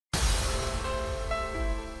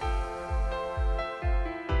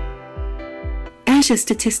AYRSHIRE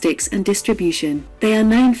Statistics and Distribution. They are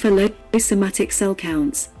known for low somatic cell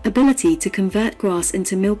counts, ability to convert grass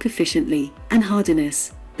into milk efficiently, and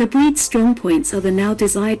hardiness. The breed's strong points are the now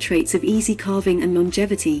desired traits of easy calving and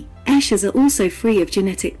longevity. AYRSHIREs are also free of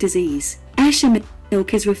genetic disease. AYRSHIRE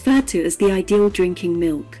milk is referred to as the ideal drinking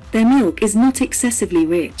milk. Their milk is not excessively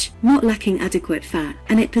rich, not lacking adequate fat,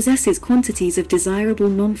 and it possesses quantities of desirable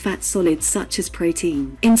non-fat solids such as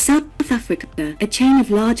protein. In South Africa, a chain of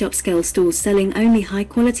large upscale stores selling only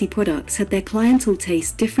high-quality products had their clientele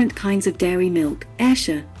taste different kinds of dairy milk: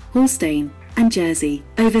 AYRSHIRE, Holstein, and Jersey.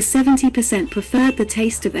 Over 70% preferred the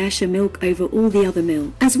taste of AYRSHIRE milk over all the other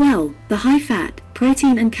milk. As well, the high-fat,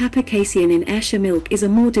 protein and casein in AYRSHIRE milk is a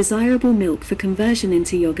more desirable milk for conversion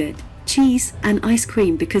into yogurt, cheese, and ice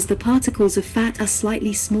cream because the particles of fat are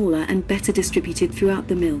slightly smaller and better distributed throughout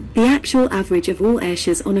the milk. The actual average of all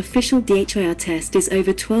AYRSHIREs on official DHIR test is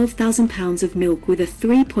over 12,000 pounds of milk with a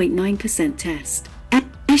 3.9% test.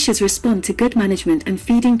 AYRSHIREs respond to good management and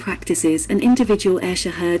feeding practices, and individual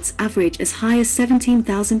AYRSHIRE herds average as high as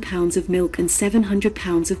 17,000 pounds of milk and 700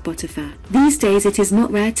 pounds of butterfat. These days it is not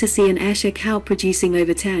rare to see an AYRSHIRE cow producing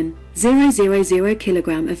over 10,000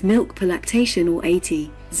 kg of milk per lactation or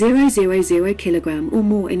 80,000 kg or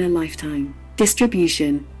more in a lifetime.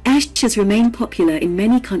 Distribution. AYRSHIREs remain popular in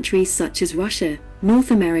many countries such as Russia,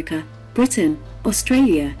 North America, Britain,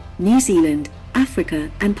 Australia, New Zealand, Africa,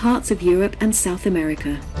 and parts of Europe and South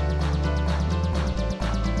America.